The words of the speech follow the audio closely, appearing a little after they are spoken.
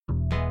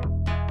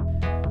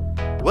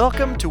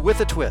Welcome to With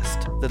a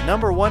Twist, the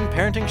 #1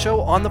 parenting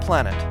show on the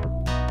planet.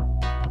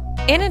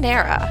 In an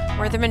era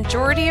where the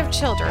majority of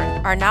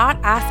children are not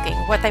asking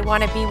what they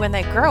want to be when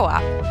they grow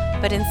up,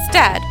 but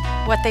instead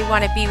what they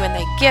want to be when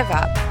they give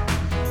up,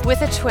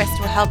 With a Twist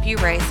will help you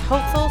raise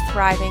hopeful,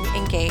 thriving,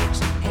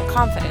 engaged, and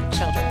confident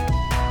children.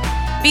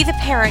 Be the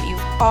parent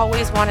you've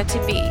always wanted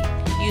to be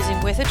using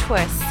With a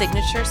Twist's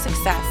signature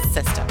success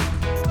system.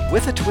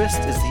 With a Twist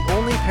is the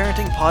only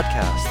parenting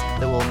podcast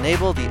that will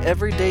enable the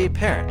everyday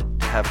parent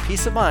to have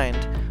peace of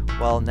mind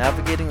while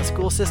navigating the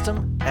school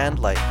system and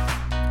life.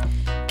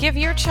 Give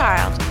your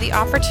child the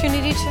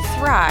opportunity to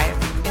thrive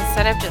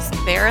instead of just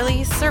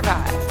barely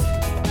survive.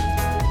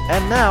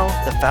 And now,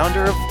 the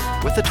founder of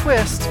With a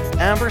Twist,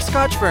 Amber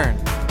Scotchburn.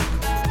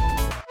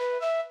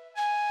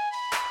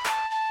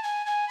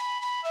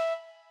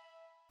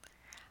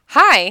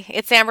 Hi,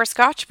 it's Amber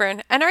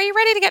Scotchburn, and are you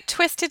ready to get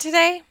twisted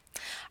today?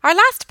 Our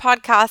last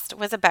podcast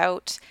was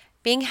about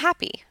being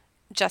happy,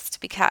 just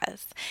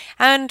because.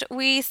 And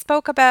we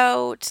spoke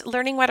about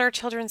learning what our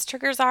children's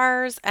triggers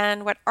are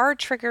and what our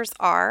triggers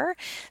are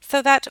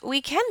so that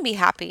we can be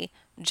happy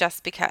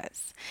just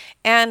because.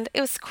 And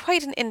it was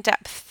quite an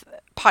in-depth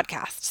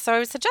podcast, so I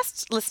would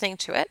suggest listening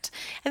to it.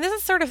 And this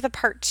is sort of the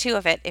part 2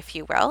 of it, if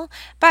you will.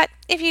 But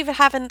if you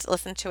haven't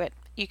listened to it,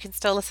 you can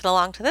still listen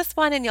along to this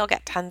one and you'll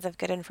get tons of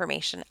good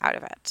information out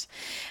of it.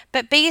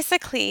 But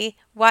basically,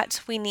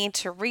 what we need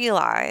to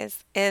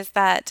realize is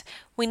that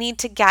we need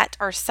to get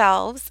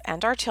ourselves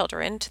and our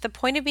children to the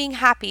point of being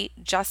happy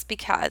just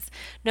because,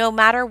 no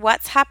matter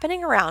what's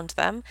happening around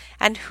them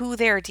and who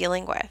they're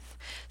dealing with.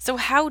 So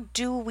how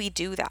do we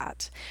do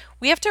that?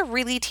 We have to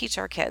really teach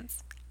our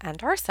kids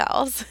and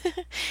ourselves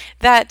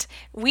that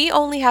we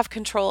only have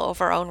control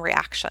over our own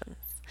reactions.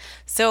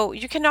 So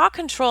you cannot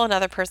control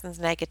another person's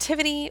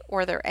negativity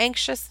or their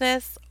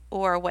anxiousness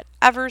or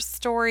whatever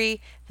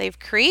story they've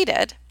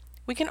created.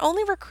 We can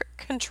only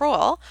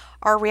control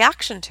our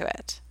reaction to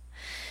it.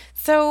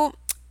 So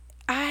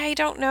I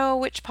don't know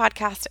which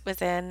podcast it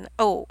was in.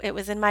 Oh, it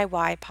was in my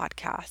Why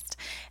podcast.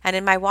 And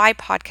in my Why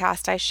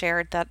podcast, I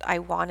shared that I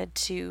wanted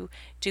to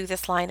do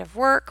this line of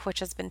work,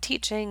 which has been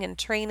teaching and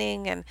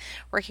training and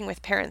working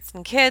with parents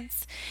and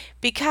kids,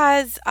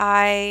 because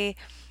I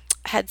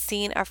had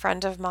seen a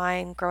friend of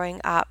mine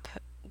growing up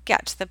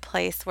get to the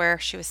place where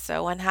she was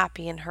so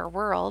unhappy in her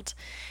world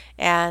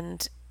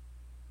and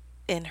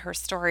in her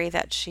story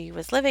that she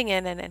was living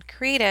in and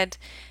created,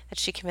 that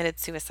she committed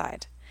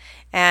suicide.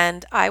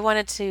 And I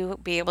wanted to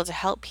be able to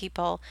help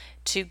people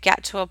to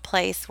get to a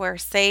place where,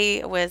 say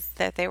it was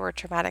that they were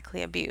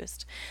traumatically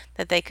abused,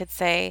 that they could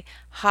say,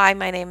 "Hi,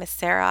 my name is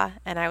Sarah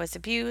and I was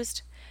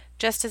abused,"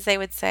 just as they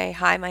would say,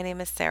 "Hi, my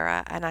name is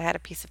Sarah and I had a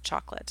piece of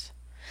chocolate."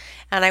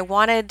 And I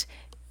wanted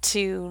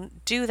to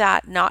do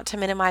that, not to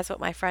minimize what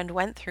my friend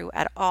went through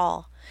at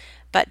all,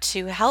 but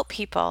to help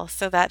people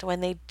so that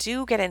when they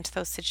do get into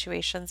those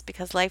situations,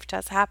 because life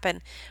does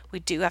happen, we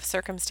do have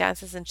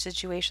circumstances and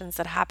situations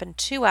that happen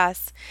to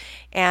us,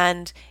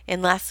 and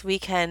unless we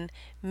can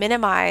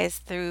minimize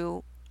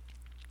through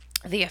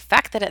the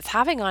effect that it's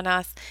having on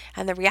us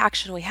and the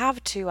reaction we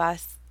have to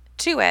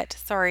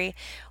it,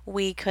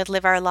 we could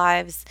live our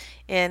lives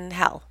in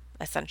hell.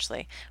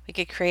 Essentially, we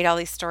could create all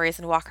these stories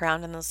and walk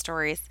around in those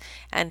stories.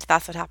 And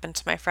that's what happened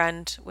to my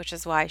friend, which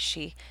is why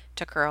she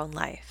took her own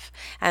life.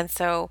 And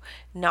so,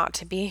 not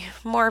to be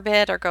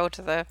morbid or go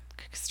to the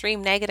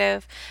extreme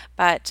negative,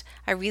 but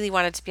I really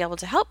wanted to be able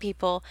to help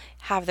people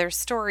have their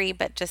story,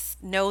 but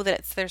just know that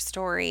it's their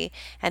story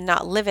and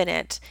not live in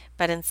it,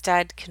 but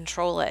instead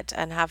control it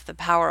and have the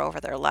power over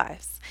their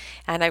lives.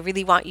 And I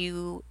really want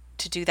you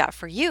to do that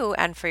for you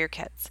and for your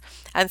kids.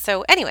 And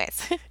so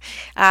anyways,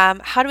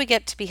 how do we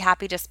get to be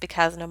happy just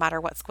because, no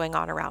matter what's going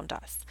on around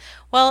us?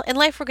 Well, in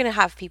life, we're going to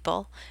have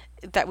people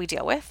that we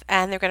deal with,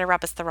 and they're going to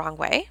rub us the wrong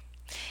way.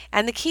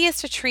 And the key is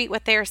to treat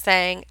what they are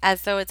saying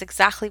as though it's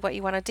exactly what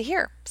you wanted to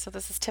hear. So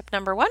this is tip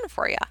number 1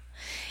 for you.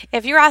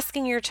 If you're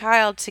asking your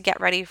child to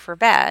get ready for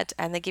bed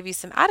and they give you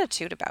some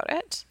attitude about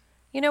it,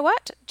 you know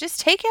what? Just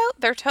take out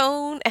their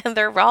tone and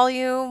their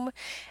volume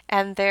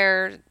and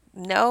their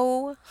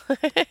no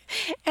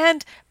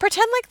and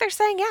pretend like they're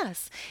saying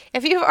yes.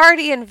 If you've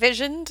already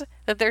envisioned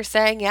that they're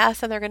saying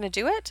yes and they're going to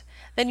do it,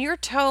 then your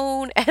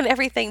tone and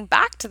everything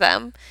back to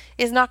them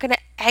is not going to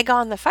egg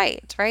on the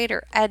fight, right?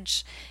 Or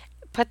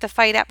put the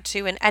fight up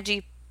to an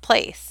edgy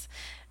place.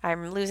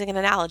 I'm losing an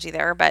analogy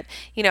there, but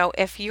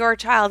if your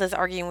child is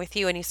arguing with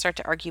you and you start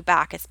to argue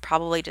back, it's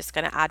probably just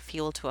going to add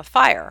fuel to a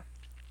fire.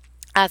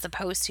 As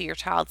opposed to your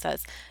child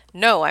says,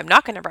 "No, I'm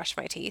not going to brush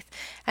my teeth."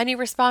 And you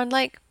respond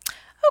like,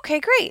 "Okay,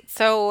 great.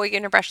 So are you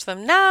going to brush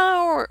them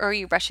now, or are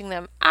you brushing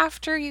them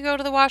after you go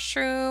to the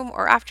washroom,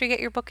 or after you get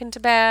your book into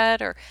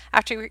bed, or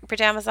after your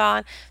pajamas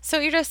on?" So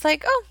you're just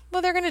like, "Oh,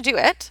 well, they're going to do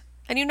it."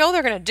 And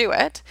they're going to do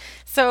it.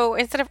 So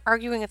instead of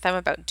arguing with them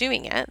about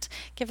doing it,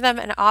 give them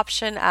an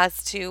option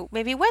as to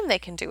maybe when they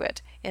can do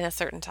it in a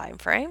certain time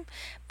frame.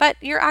 But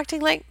you're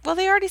acting like, well,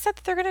 they already said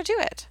that they're going to do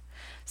it.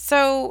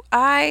 So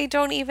I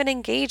don't even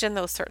engage in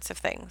those sorts of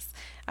things.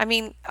 I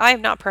mean,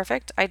 I'm not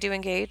perfect. I do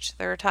engage.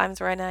 There are times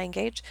where I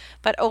engage.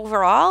 But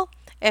overall,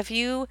 If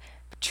you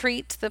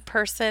treat the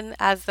person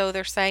as though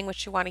they're saying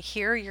what you want to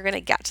hear, you're going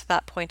to get to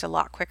that point a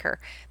lot quicker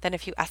than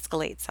if you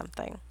escalate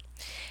something.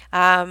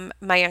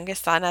 My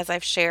youngest son, as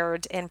I've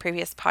shared in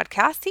previous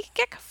podcasts, he can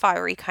get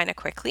fiery kind of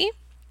quickly.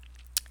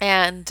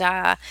 And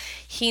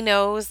he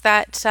knows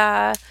that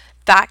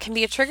that can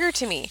be a trigger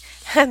to me.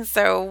 And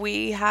so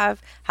we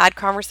have had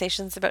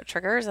conversations about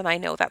triggers, and I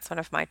know that's one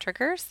of my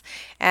triggers.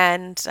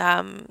 And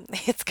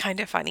it's kind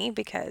of funny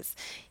because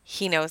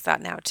he knows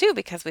that now too,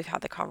 because we've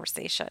had the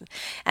conversation.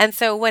 And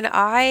so when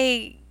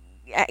I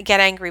get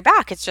angry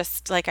back, it's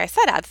just like I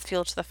said, adds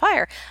fuel to the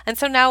fire. And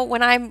so now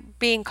when I'm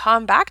being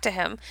calm back to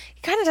him,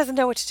 he kind of doesn't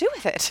know what to do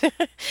with it.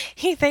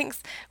 He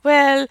thinks,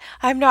 well,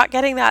 I'm not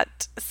getting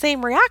that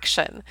same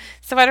reaction,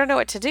 so I don't know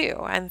what to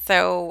do. And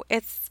so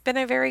it's been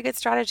a very good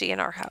strategy in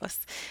our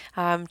house,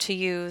 to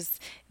use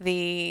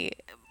the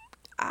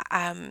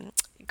um,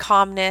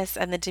 calmness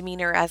and the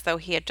demeanor as though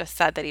he had just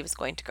said that he was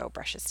going to go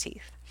brush his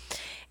teeth.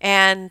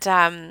 And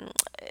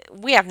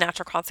we have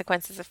natural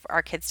consequences if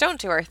our kids don't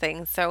do our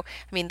things. So,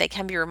 I mean, they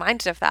can be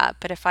reminded of that.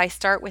 But if I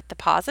start with the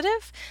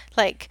positive,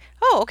 like,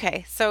 oh,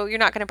 okay, so you're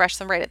not going to brush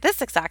them right at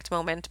this exact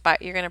moment,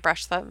 but you're going to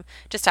brush them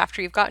just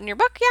after you've gotten your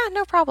book, yeah,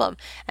 no problem.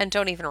 And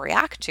don't even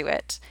react to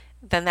it,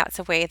 then that's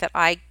a way that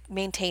I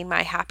maintain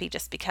my happy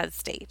just because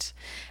state.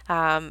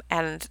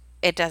 And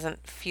it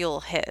doesn't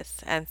fuel his.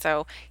 And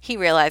so he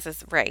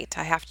realizes, right,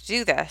 I have to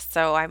do this.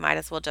 So I might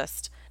as well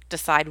just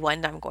decide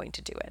when I'm going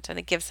to do it. And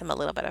it gives him a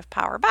little bit of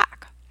power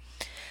back.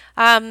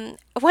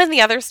 When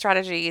the other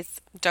strategies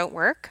don't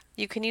work,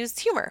 you can use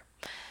humor.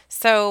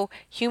 So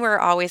humor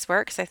always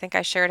works. I think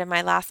I shared in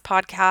my last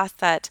podcast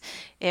that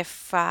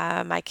if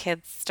my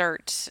kids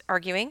start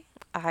arguing,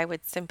 I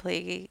would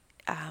simply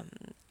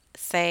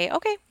say,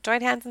 okay,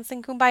 join hands and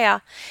sing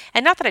Kumbaya.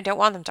 And not that I don't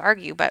want them to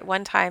argue, but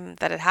one time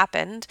that it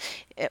happened,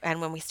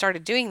 and when we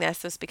started doing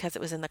this, was because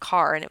it was in the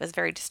car and it was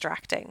very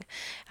distracting.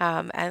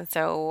 And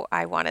so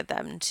I wanted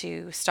them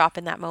to stop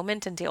in that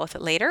moment and deal with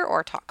it later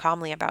or talk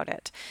calmly about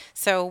it.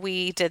 So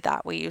we did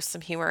that. We used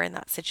some humor in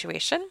that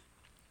situation.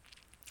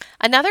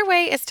 Another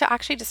way is to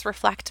actually just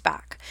reflect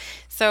back.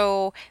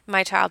 So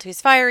my child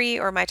who's fiery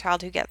or my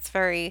child who gets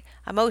very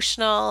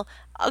emotional,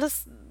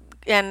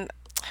 and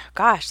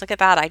gosh, look at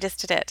that. I just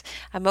did it.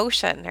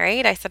 Emotion,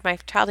 right? I said my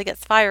child who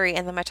gets fiery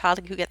and then my child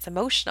who gets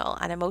emotional.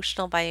 And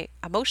emotional, by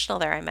emotional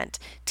there, I meant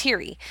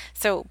teary.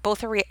 So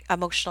both are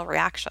emotional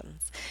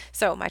reactions.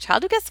 So my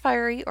child who gets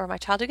fiery or my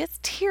child who gets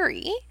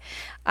teary,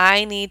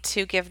 I need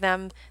to give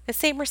them the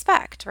same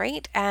respect,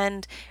 right?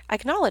 And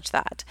acknowledge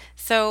that.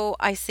 So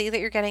I see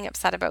that you're getting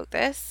upset about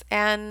this.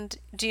 And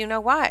do you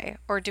know why?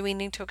 Or do we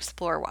need to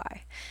explore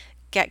why?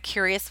 Get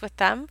curious with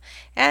them.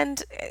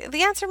 And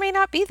the answer may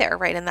not be there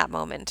right in that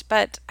moment,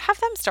 but have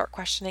them start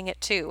questioning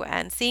it too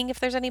and seeing if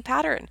there's any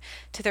pattern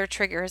to their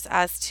triggers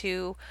as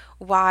to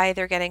why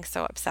they're getting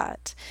so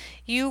upset.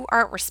 You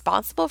aren't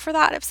responsible for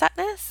that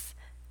upsetness.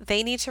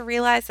 They need to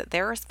realize that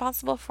they're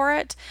responsible for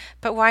it,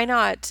 but why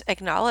not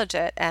acknowledge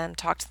it and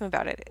talk to them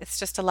about it? It's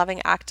just a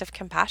loving act of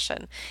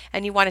compassion.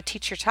 And you want to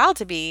teach your child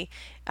to be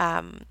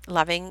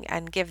loving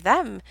and give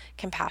them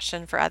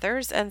compassion for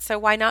others. And so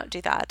why not do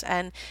that?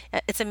 And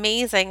it's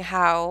amazing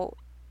how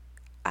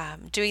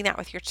doing that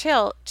with your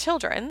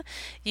children,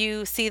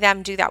 you see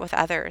them do that with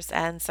others.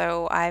 And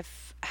so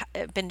I've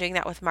been doing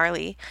that with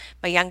Marley,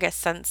 my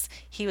youngest, since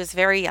he was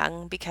very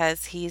young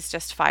because he's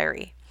just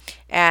fiery.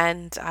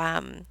 And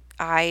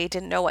I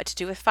didn't know what to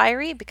do with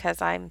fiery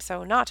because I'm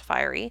so not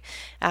fiery.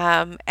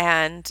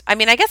 And I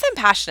mean, I guess I'm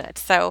passionate,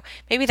 so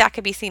maybe that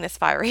could be seen as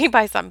fiery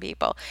by some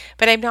people,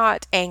 but I'm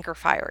not anger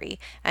fiery,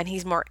 and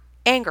he's more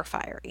anger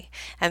fiery.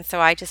 And so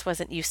I just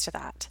wasn't used to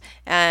that.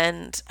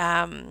 And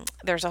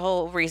there's a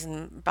whole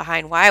reason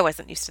behind why I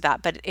wasn't used to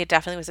that, but it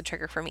definitely was a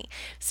trigger for me.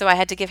 So I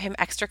had to give him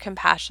extra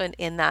compassion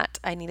in that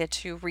I needed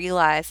to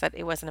realize that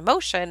it was an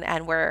emotion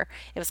and where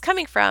it was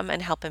coming from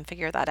and help him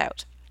figure that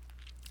out.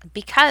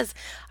 Because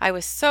I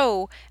was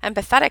so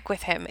empathetic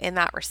with him in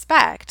that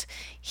respect,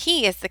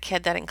 he is the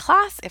kid that in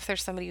class, if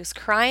there's somebody who's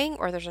crying,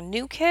 or there's a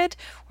new kid,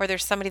 or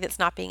there's somebody that's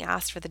not being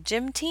asked for the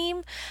gym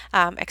team,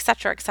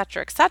 etc.,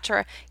 etc.,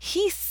 etc.,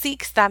 he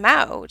seeks them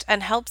out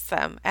and helps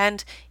them.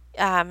 And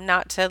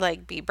not to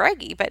like be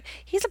braggy, but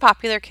he's a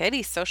popular kid.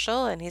 He's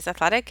social and he's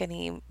athletic and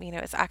he,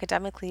 is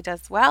academically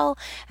does well.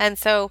 And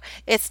so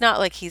it's not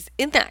like he's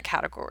in that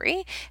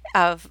category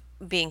of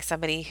being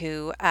somebody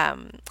who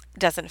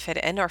doesn't fit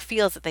in or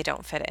feels that they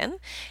don't fit in.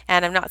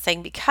 And I'm not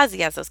saying because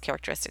he has those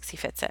characteristics he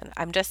fits in.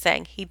 I'm just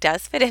saying he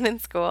does fit in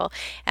school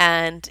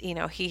and,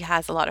 he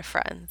has a lot of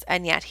friends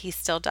and yet he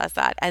still does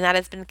that. And that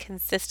has been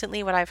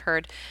consistently what I've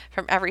heard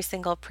from every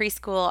single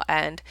preschool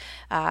and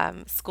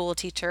school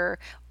teacher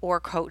or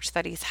coach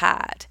that he's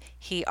had.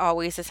 He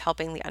always is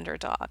helping the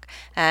underdog.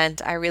 And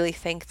I really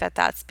think that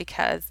that's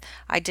because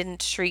I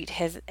didn't treat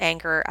his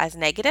anger as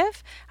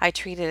negative. I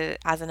treated it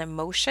as an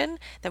emotion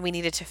that we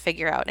needed to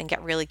figure out and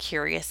get really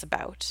curious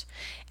about,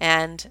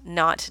 and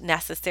not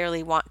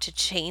necessarily want to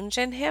change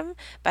in him,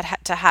 but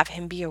to have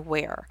him be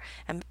aware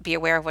and be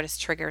aware of what his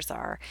triggers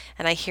are.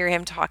 And I hear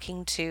him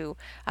talking to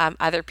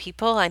other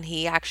people, and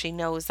he actually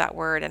knows that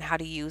word and how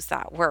to use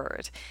that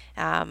word,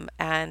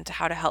 and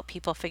how to help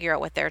people figure out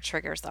what their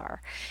triggers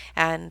are.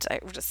 And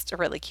just a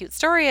really cute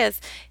story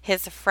is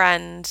his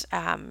friend,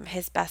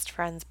 his best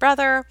friend's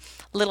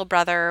little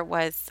brother,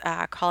 was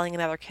calling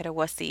another kid a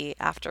wussy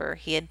after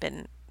he had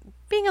been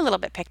being a little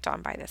bit picked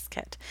on by this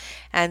kid.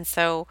 And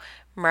so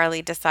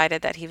Marley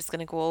decided that he was going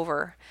to go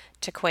over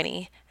to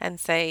Quinny and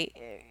say,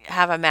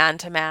 have a man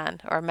to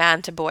man or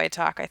man to boy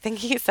talk, I think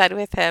he said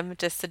with him,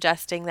 just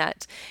suggesting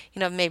that,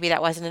 maybe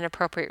that wasn't an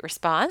appropriate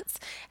response,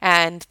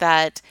 and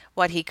that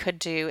what he could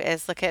do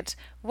is look at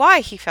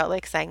why he felt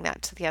like saying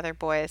that to the other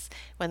boys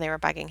when they were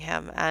bugging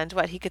him, and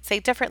what he could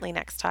say differently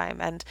next time.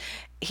 And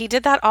he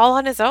did that all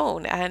on his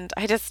own. And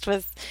I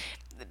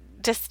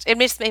it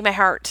just made my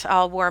heart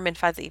all warm and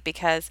fuzzy,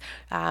 because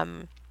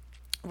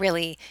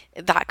really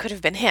that could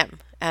have been him.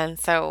 And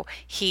so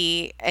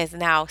he is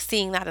now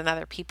seeing that in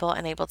other people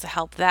and able to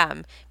help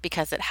them,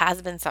 because it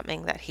has been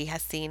something that he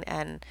has seen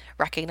and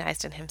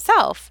recognized in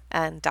himself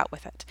and dealt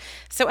with it.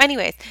 So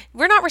anyways,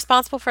 we're not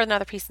responsible for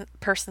another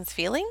person's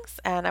feelings,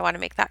 and I want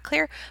to make that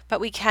clear, but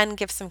we can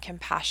give some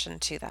compassion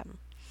to them.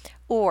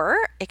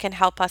 Or it can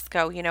help us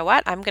go, you know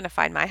what, I'm going to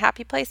find my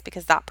happy place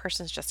because that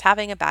person's just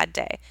having a bad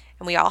day.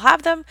 And we all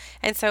have them.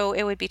 And so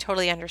it would be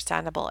totally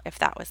understandable if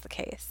that was the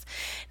case.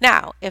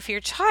 Now, if your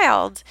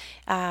child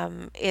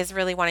is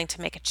really wanting to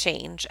make a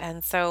change,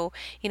 and so,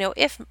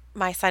 if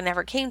my son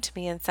ever came to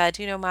me and said,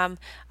 Mom,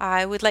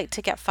 I would like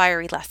to get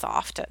fiery less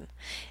often,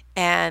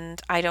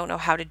 and I don't know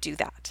how to do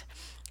that,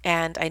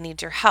 and I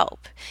need your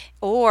help.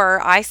 Or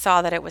I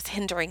saw that it was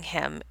hindering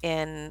him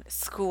in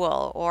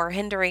school or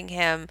hindering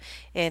him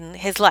in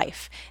his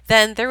life,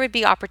 then there would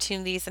be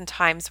opportunities and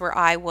times where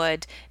I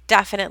would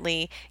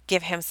definitely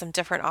give him some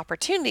different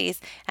opportunities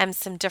and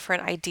some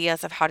different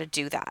ideas of how to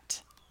do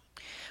that.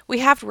 We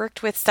have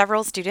worked with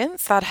several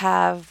students that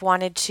have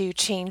wanted to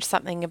change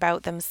something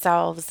about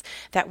themselves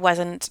that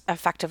wasn't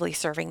effectively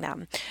serving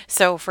them.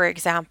 So, for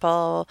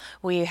example,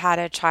 we had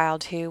a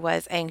child who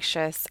was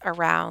anxious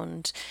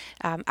around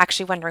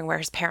actually wondering where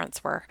his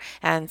parents were.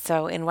 And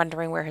so, in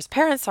wondering where his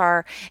parents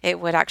are,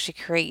 it would actually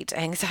create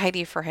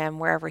anxiety for him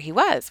wherever he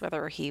was,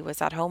 whether he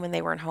was at home and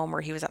they weren't home,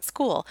 or he was at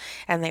school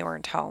and they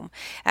weren't home.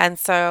 And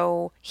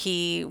so,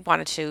 he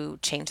wanted to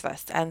change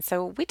this. And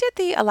so, we did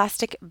the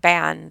elastic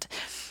band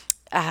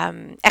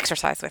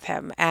exercise with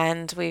him,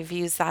 and we've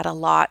used that a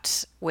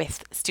lot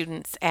with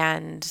students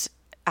and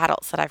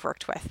adults that I've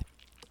worked with.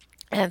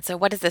 And so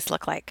what does this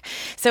look like?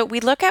 So we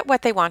look at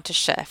what they want to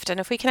shift. And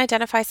if we can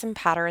identify some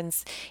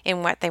patterns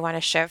in what they want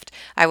to shift,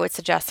 I would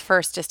suggest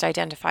first just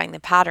identifying the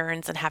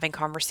patterns and having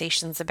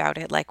conversations about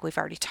it, like we've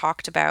already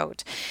talked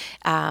about.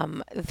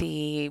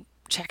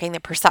 Checking the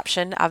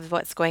perception of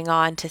what's going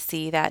on to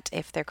see that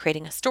if they're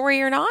creating a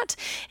story or not,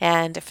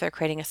 and if they're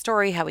creating a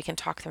story, how we can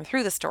talk them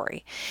through the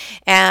story.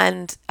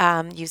 And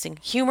using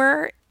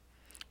humor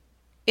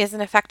is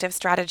an effective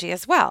strategy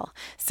as well.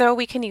 So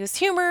we can use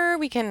humor,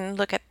 we can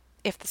look at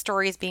if the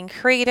story is being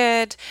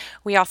created.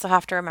 We also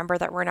have to remember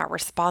that we're not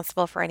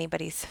responsible for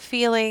anybody's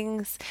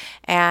feelings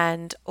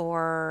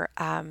or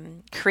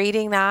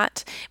creating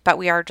that, but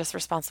we are just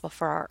responsible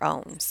for our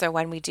own. So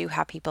when we do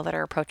have people that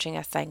are approaching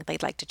us saying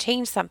they'd like to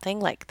change something,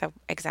 like the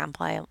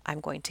example I'm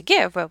going to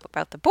give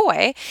about the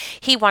boy,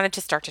 he wanted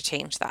to start to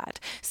change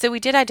that. So we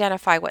did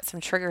identify what some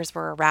triggers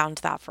were around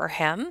that for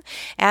him.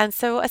 And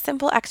so a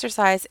simple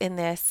exercise in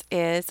this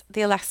is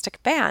the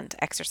elastic band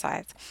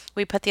exercise.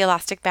 We put the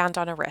elastic band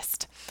on a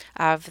wrist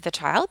of the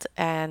child,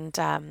 and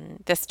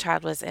this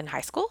child was in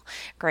high school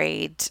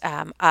grade,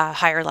 a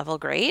higher level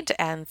grade,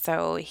 and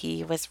so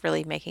he was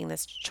really making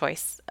this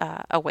choice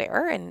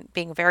aware and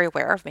being very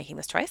aware of making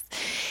this choice,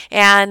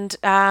 and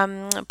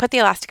put the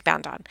elastic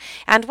band on.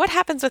 And what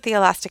happens with the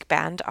elastic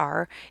band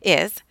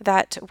is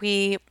that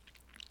we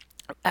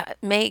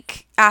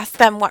ask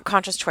them what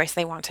conscious choice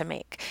they want to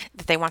make,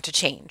 that they want to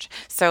change.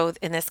 So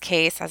in this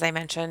case, as I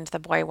mentioned, the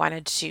boy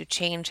wanted to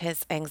change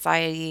his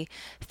anxiety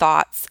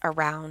thoughts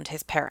around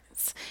his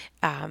parents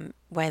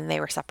when they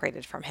were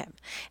separated from him.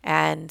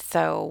 And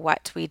so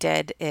what we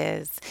did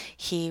is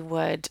he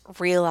would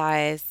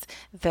realize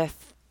the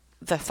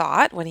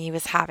thought when he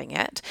was having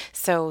it.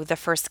 So the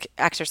first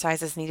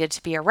exercises needed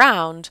to be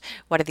around,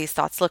 what do these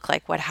thoughts look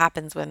like? What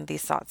happens when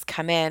these thoughts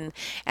come in?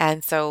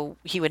 And so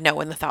he would know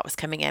when the thought was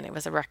coming in. It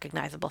was a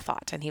recognizable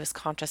thought, and he was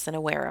conscious and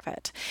aware of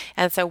it.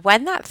 And so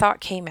when that thought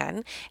came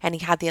in and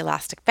he had the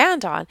elastic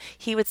band on,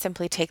 he would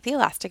simply take the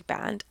elastic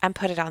band and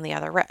put it on the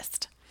other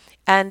wrist.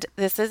 And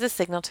this is a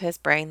signal to his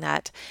brain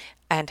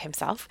and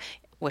himself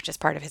which is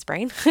part of his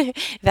brain,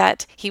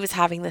 that he was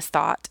having this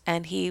thought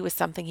and he was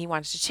something he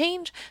wanted to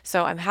change.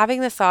 So I'm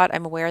having this thought.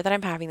 I'm aware that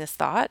I'm having this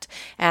thought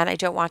and I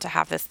don't want to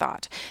have this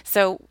thought.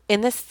 So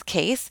in this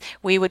case,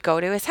 we would go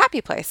to his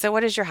happy place. So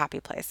what is your happy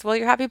place? Well,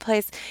 your happy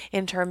place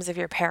in terms of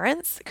your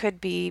parents could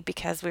be,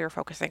 because we were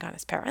focusing on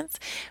his parents,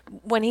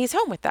 when he's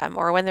home with them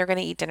or when they're going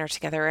to eat dinner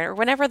together or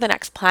whenever the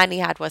next plan he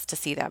had was to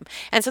see them.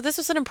 And so this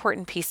was an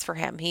important piece for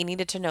him. He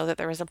needed to know that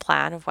there was a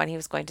plan of when he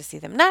was going to see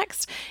them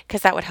next,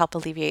 because that would help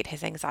alleviate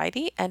his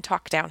anxiety and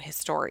talk down his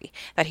story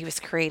that he was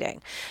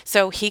creating.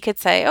 So he could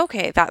say,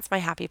 okay, that's my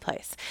happy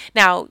place.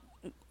 Now,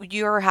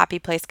 your happy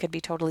place could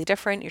be totally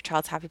different. Your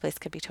child's happy place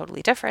could be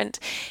totally different.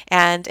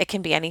 And it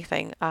can be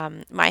anything.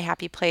 My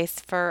happy place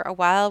for a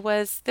while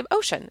was the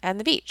ocean and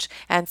the beach.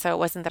 And so it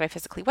wasn't that I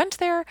physically went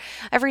there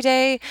every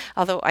day,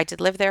 although I did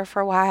live there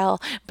for a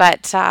while,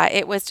 but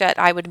it was that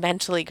I would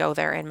mentally go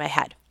there in my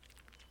head.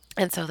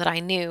 And so that I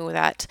knew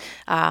that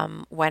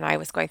when I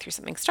was going through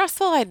something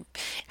stressful, I'd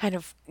kind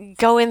of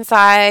go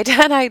inside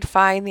and I'd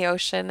find the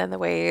ocean and the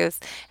waves,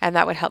 and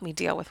that would help me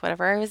deal with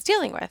whatever I was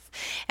dealing with.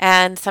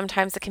 And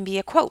sometimes it can be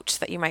a quote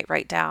that you might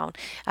write down.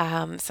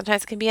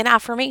 Sometimes it can be an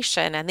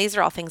affirmation, and these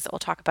are all things that we'll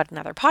talk about in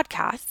other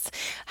podcasts.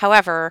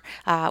 However,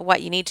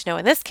 what you need to know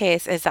in this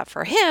case is that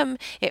for him,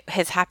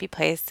 his happy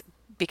place,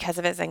 because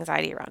of his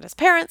anxiety around his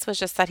parents, was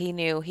just that he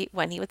knew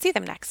when he would see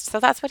them next. So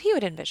that's what he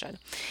would envision.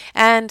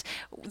 And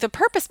the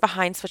purpose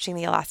behind switching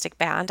the elastic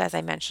band, as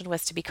I mentioned,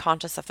 was to be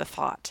conscious of the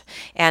thought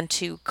and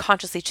to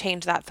consciously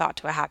change that thought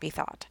to a happy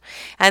thought.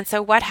 And so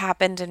what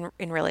happened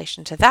in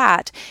relation to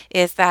that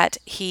is that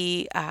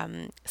he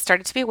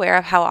started to be aware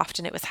of how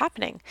often it was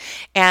happening.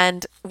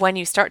 And when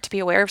you start to be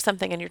aware of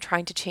something and you're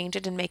trying to change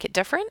it and make it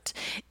different,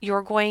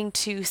 you're going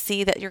to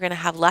see that you're going to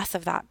have less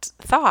of that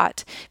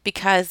thought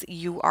because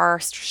you are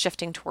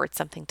shifting towards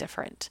something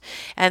different.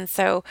 And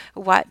so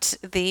what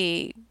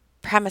the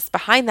premise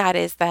behind that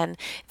is then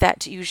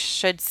that you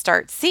should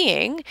start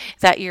seeing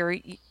that you're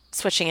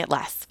switching it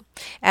less.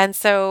 And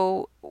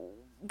so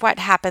what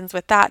happens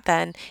with that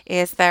then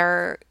is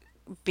they're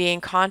being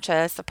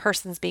conscious, the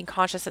person's being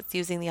conscious that's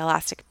using the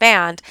elastic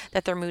band,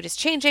 that their mood is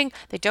changing.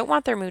 They don't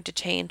want their mood to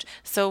change.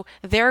 So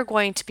they're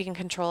going to be in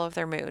control of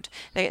their mood,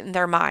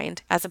 their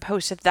mind, as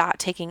opposed to that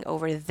taking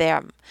over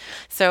them.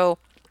 So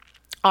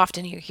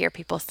often you hear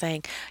people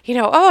saying,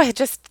 oh, it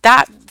just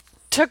that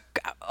took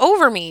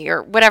over me,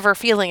 or whatever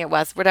feeling it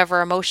was,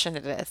 whatever emotion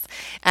it is.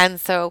 And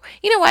so,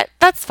 you know what?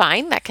 That's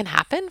fine. That can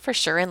happen for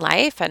sure in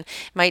life, and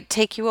might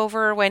take you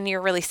over when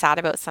you're really sad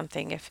about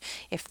something.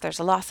 If there's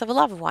a loss of a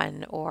loved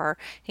one, or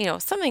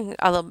something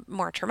a little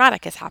more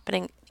traumatic is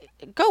happening,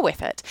 go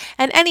with it.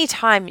 And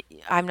anytime,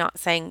 I'm not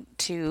saying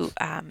to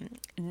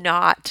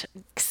not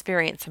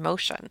experience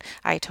emotion.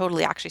 I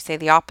totally actually say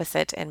the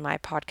opposite in my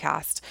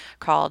podcast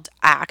called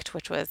ACT,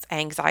 which was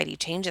Anxiety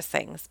Changes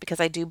Things, because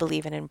I do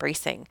believe in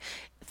embracing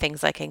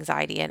things like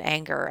anxiety and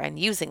anger and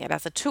using it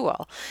as a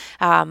tool.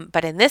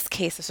 But in this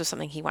case, this was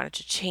something he wanted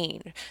to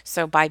change.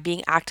 So by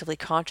being actively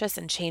conscious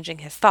and changing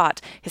his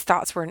thoughts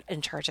were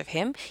in charge of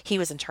him. He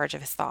was in charge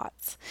of his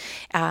thoughts.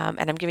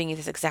 And I'm giving you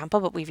this example,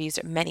 but we've used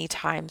it many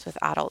times with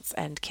adults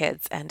and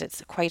kids, and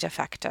it's quite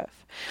effective.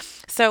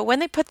 So when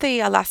they put the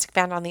elastic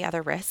band on the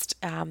other wrist,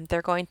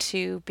 they're going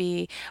to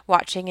be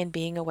watching and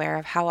being aware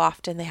of how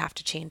often they have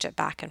to change it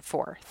back and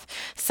forth.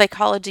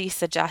 Psychology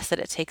suggests that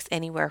it takes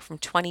anywhere from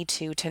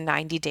 22 to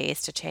 90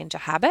 days to change a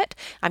habit.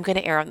 I'm going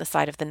to err on the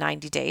side of the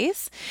 90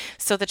 days.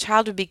 So the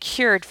child would be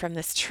cured from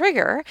this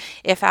trigger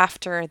if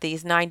after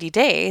these 90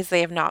 days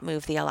they have not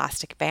moved the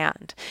elastic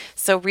band.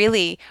 So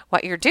really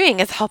what you're doing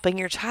is helping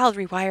your child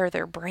rewire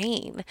their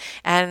brain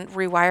and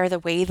rewire the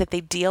way that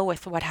they deal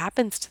with what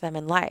happens to them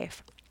in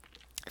life.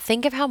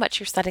 Think of how much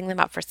you're setting them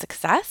up for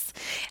success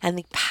and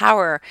the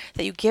power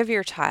that you give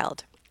your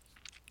child.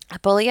 A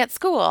bully at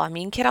school, a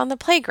mean kid on the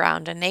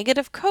playground, a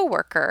negative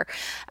coworker,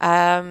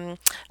 a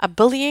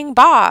bullying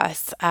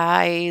boss,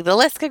 the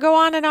list could go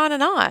on and on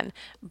and on.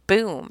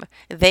 Boom.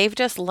 They've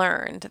just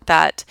learned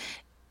that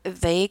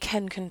they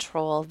can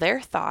control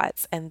their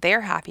thoughts and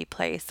their happy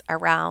place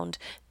around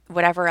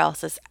whatever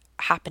else is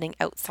happening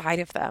outside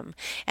of them.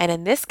 And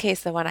in this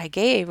case, the one I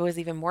gave was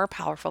even more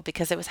powerful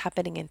because it was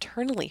happening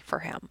internally for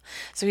him.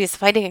 So he was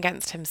fighting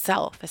against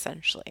himself,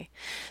 essentially.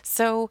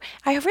 So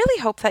I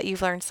really hope that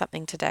you've learned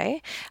something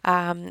today.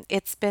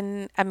 It's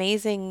been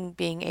amazing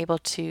being able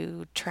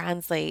to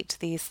translate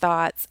these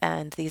thoughts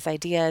and these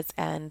ideas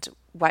and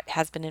what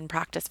has been in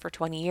practice for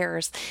 20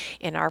 years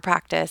in our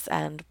practice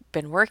and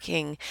been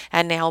working,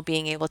 and now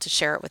being able to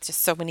share it with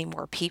just so many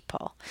more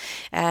people.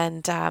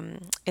 And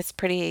it's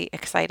pretty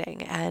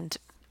exciting. And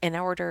in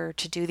order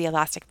to do the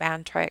elastic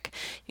band trick,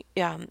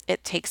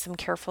 it takes some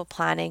careful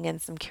planning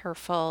and some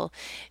careful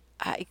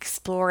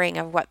exploring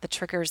of what the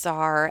triggers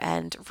are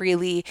and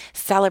really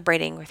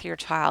celebrating with your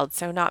child.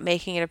 So not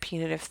making it a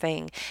punitive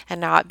thing and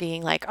not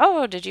being like,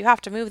 oh, did you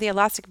have to move the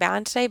elastic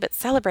band today? But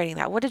celebrating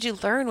that. What did you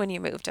learn when you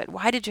moved it?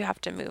 Why did you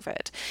have to move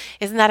it?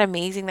 Isn't that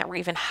amazing that we're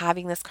even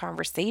having this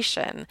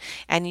conversation?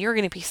 And you're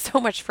going to be so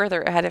much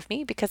further ahead of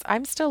me because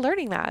I'm still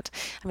learning that.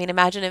 I mean,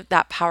 imagine if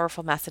that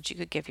powerful message you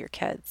could give your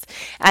kids.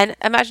 And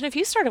imagine if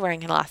you started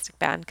wearing an elastic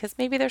band, because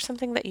maybe there's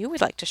something that you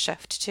would like to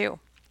shift too.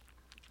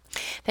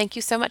 Thank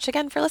you so much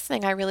again for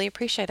listening. I really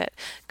appreciate it.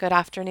 Good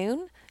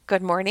afternoon,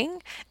 good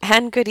morning,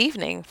 and good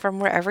evening from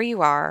wherever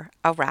you are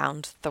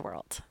around the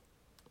world.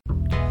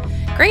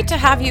 Great to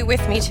have you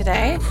with me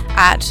today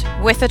at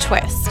With a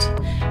Twist.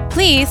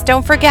 Please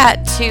don't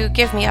forget to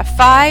give me a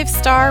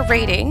 5-star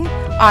rating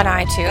on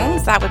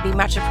iTunes. That would be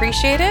much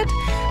appreciated,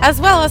 as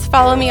well as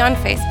follow me on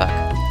Facebook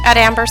at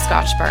Amber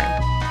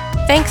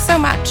Scotchburn. Thanks so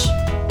much.